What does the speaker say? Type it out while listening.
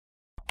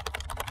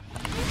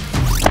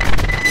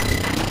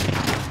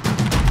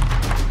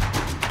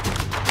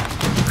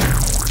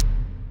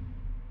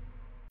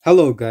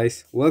Hello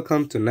guys,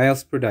 welcome to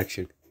Niles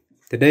Production.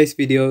 Today's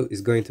video is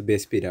going to be a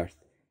speed art,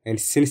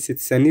 and since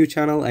it's a new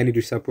channel, I need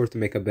your support to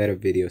make a better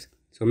videos.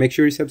 So make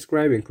sure you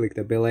subscribe and click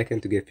the bell icon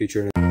to get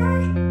future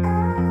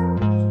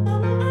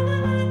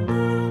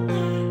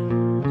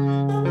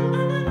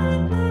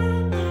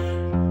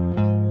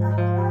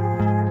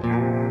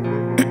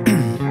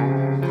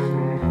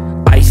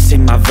Ice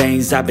in my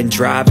veins, I've been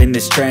driving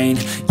this train.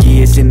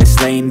 Years in this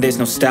lane, there's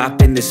no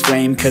stopping this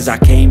flame. Cause I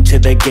came to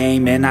the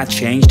game and I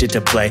changed it to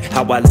play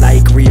how I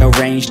like,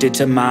 rearranged it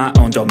to my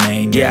own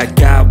domain. Yeah, I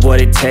got what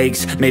it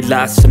takes, made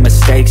lots of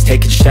mistakes,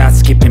 taking shots,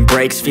 skipping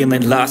breaks,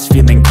 feeling lost,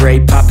 feeling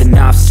great, popping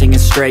off, singing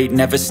straight,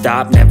 never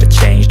stopped, never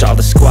changed. All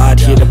the squad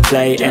here to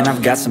play, and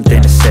I've got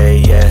something to say,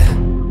 yeah.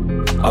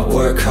 I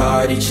work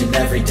hard each and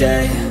every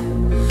day,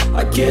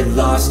 I get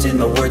lost in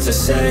the words I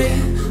say.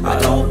 I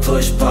don't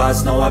push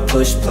pause, no I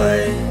push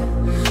play.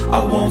 I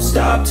won't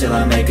stop till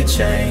I make a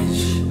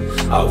change.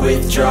 I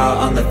withdraw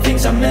on the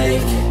things I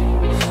make.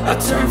 I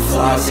turn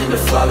flaws into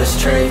flawless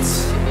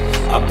traits.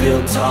 I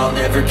build tall,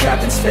 never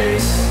capped in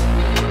space.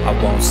 I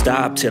won't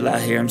stop till I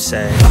hear him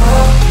say, oh,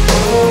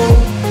 oh,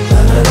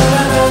 la, la, la,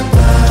 la,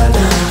 la,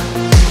 la,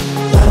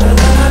 la, la,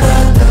 la, la,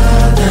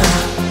 la, la.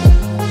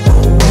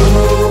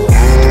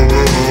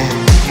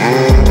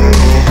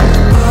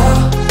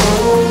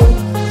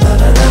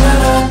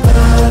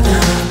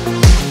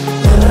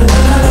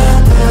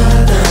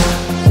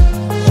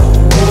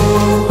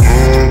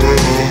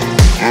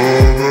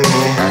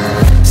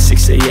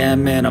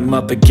 And I'm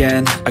up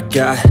again. I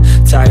got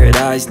tired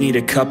eyes, need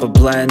a cup of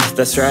blend.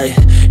 That's right,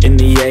 in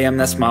the AM,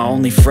 that's my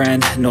only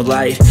friend. No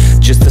light,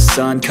 just the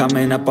sun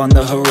coming up on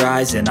the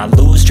horizon. I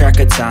lose track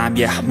of time,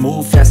 yeah, I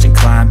move fast and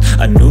climb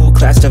a new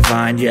class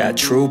divine, yeah,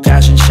 true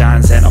passion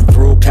shines. And I'm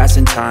through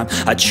passing time,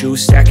 I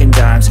choose stacking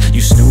dimes.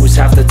 You snooze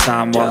half the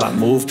time while I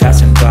move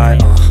passing by.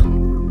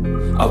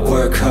 I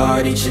work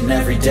hard each and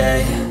every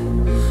day,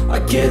 I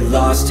get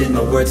lost in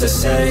the words I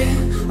say.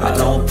 I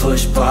don't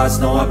push pause,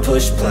 no I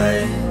push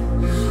play.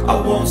 I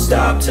won't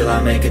stop till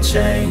I make a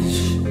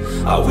change.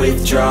 I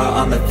withdraw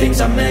on the things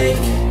I make.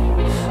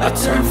 I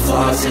turn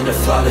flaws into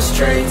flawless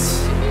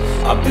traits.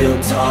 I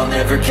build tall,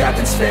 never capped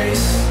in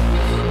space.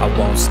 I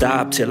won't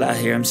stop till I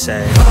hear him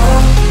say, oh,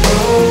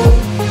 oh,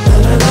 la,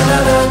 la, la,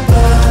 la,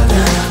 la,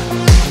 la,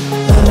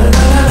 la, la,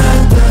 la, la,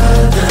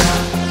 la, la.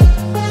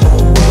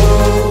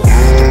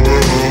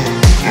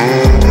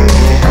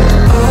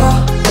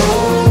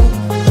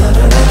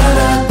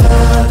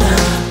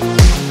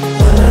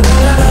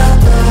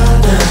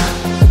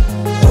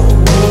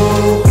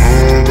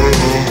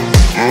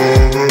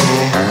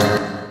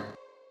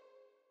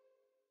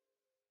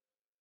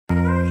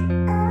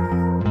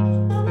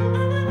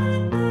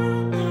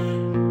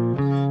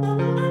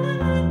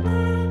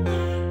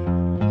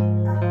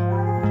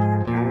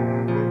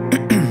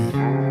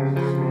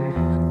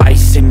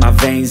 In my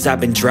veins, I've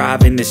been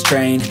driving this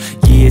train.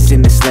 Years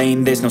in this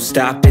lane, there's no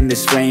stopping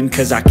this flame.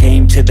 Cause I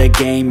came to the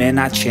game and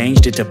I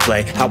changed it to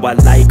play how I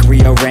like,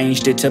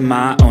 rearranged it to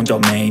my own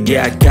domain.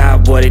 Yeah, I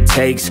got what it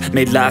takes,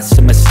 made lots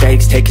of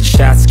mistakes, taking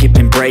shots,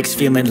 skipping breaks,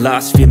 feeling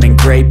lost, feeling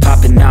great,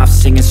 popping off,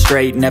 singing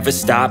straight, never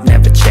stopped,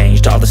 never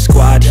changed. All the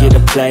squad here to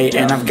play,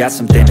 and I've got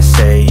something to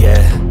say,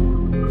 yeah.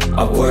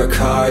 I work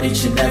hard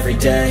each and every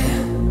day,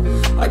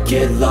 I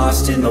get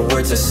lost in the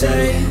words I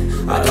say.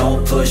 I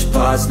don't push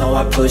pause, no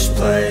I push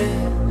play.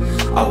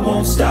 I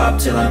won't stop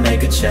till I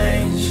make a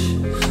change.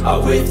 I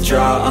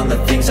withdraw on the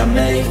things I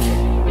make.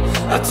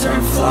 I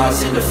turn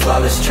flaws into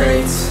flawless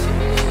traits.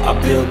 I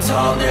build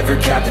tall, never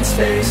capped in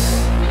space.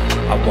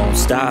 I won't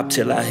stop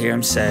till I hear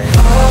him say, oh,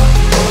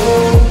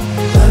 oh,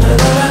 la, la,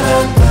 la, la,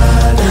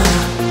 la, la,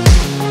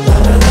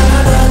 la, la, la,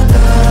 la, la,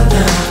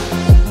 la.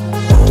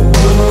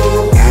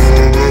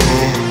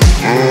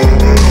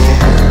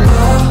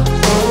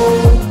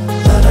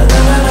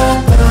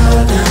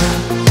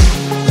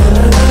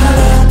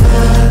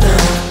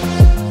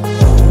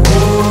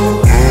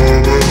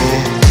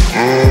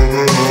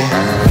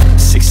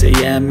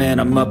 And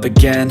I'm up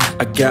again.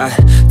 I got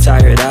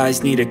tired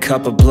eyes, need a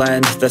cup of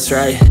blend. That's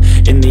right,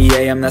 in the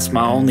AM, that's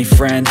my only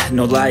friend.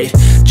 No light,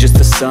 just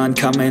the sun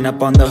coming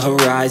up on the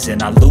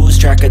horizon. I lose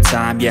track of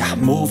time, yeah, I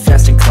move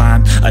fast and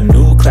climb a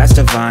new class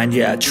divine,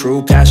 yeah,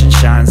 true passion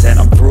shines. And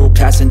I'm through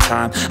passing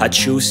time, I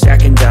choose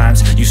stacking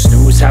dimes. You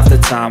snooze half the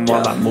time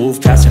while I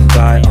move passing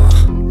by.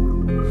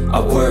 I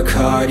work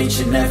hard each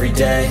and every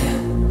day,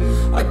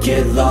 I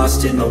get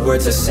lost in the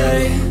words I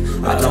say.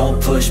 I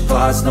don't push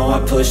pause, no I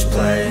push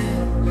play.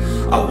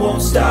 I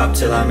won't stop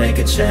till I make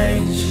a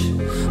change.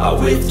 I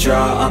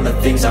withdraw on the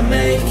things I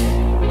make.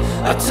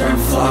 I turn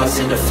flaws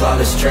into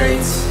flawless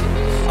traits.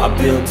 I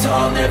build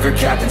tall, never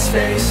capped in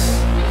space.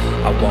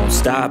 I won't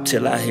stop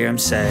till I hear him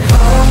say, oh,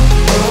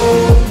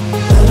 oh,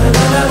 la,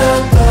 la, la, la,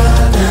 la.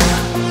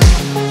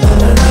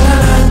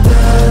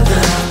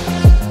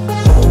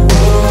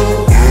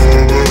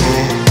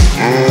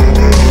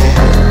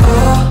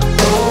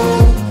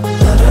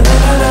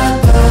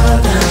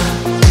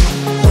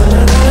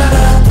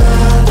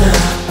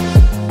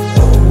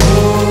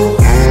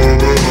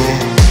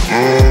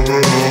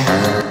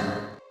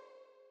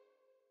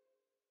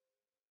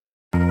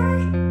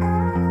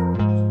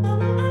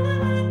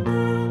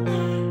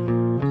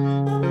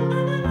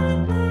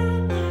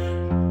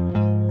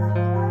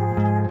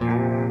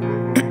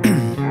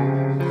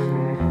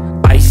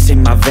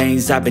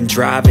 veins, I've been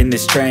driving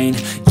this train.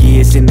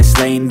 Years in this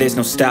lane, there's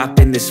no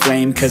stopping this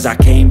flame. Cause I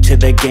came to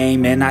the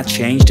game and I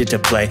changed it to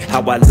play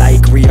how I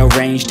like,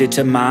 rearranged it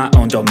to my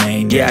own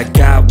domain. Yeah, I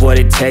got what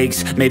it takes,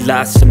 made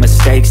lots of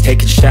mistakes,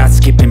 taking shots,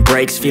 skipping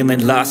breaks,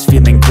 feeling lost,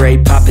 feeling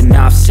great, popping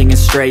off,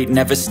 singing straight,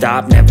 never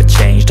stopped, never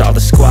changed. All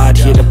the squad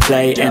here to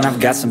play, and I've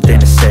got something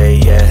to say,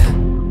 yeah.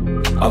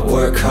 I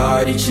work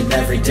hard each and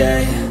every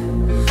day,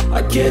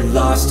 I get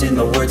lost in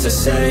the words I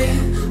say.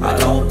 I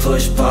don't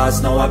push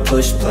pause, no, I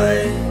push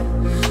play.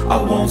 I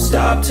won't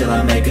stop till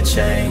I make a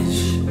change.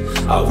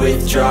 I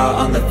withdraw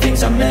on the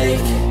things I make.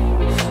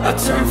 I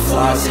turn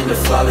flaws into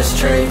flawless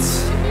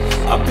traits.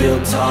 I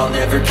build tall,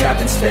 never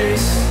capped in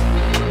space.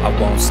 I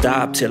won't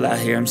stop till I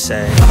hear him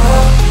say, oh,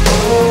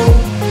 oh,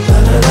 la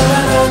la la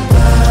la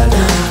la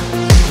la,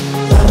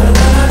 la la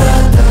la la la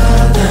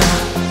la,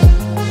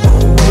 oh,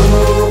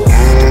 oh,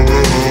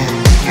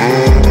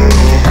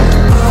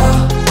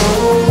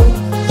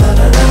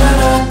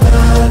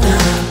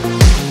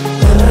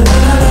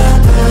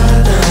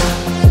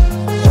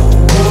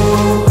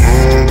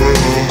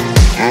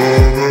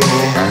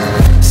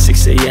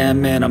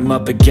 and I'm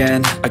up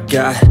again. I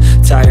got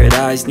tired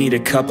eyes, need a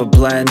cup of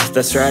blend.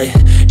 That's right,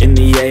 in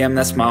the AM,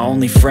 that's my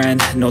only friend.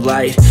 No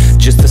light,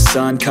 just the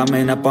sun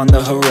coming up on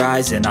the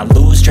horizon. I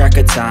lose track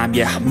of time,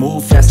 yeah, I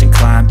move fast and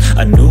climb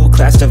a new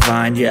class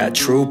divine, yeah,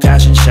 true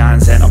passion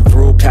shines. And I'm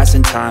through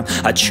passing time,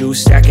 I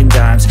choose stacking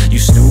dimes. You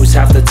snooze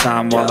half the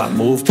time while I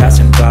move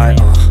passing by.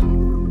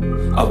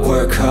 I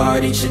work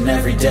hard each and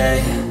every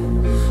day,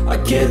 I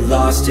get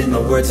lost in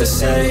the words I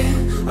say.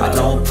 I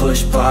don't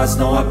push pause,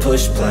 no, I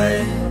push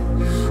play.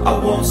 I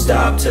won't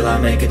stop till I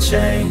make a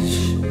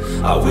change.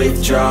 I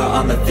withdraw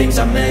on the things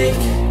I make.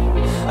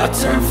 I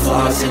turn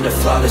flaws into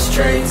flawless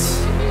traits.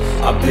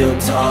 I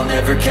build tall,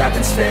 never capped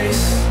in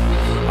space.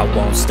 I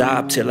won't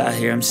stop till I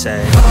hear him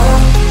say, oh,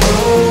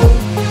 oh,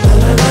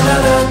 la la la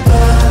la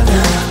la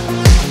la,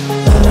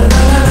 la la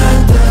la la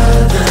la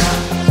la,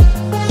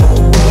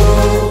 oh,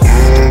 oh,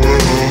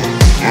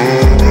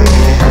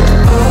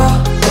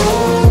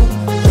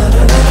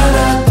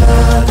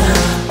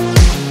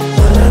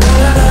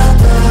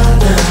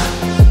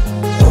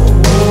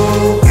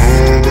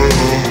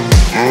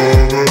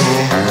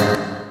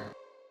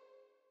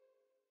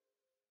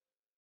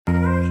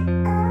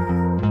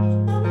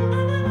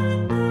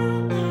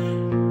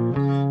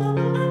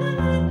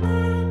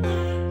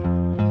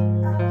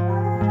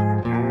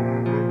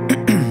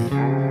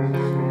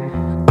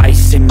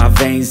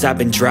 veins, I've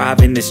been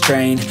driving this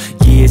train.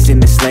 Years in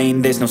this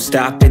lane, there's no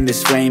stopping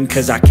this flame.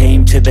 Cause I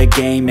came to the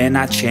game and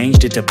I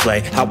changed it to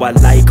play how I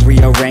like,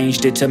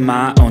 rearranged it to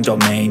my own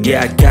domain.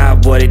 Yeah, I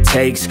got what it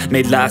takes,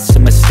 made lots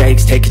of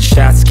mistakes, taking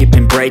shots,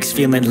 skipping breaks,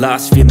 feeling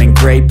lost, feeling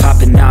great,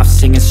 popping off,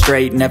 singing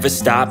straight, never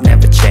stopped,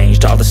 never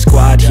changed. All the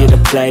squad here to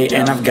play,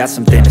 and I've got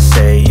something to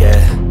say, yeah.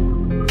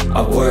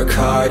 I work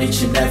hard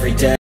each and every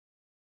day.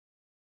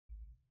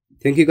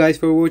 Thank you guys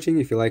for watching.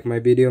 If you like my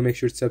video, make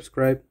sure to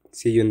subscribe.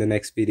 See you in the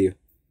next video.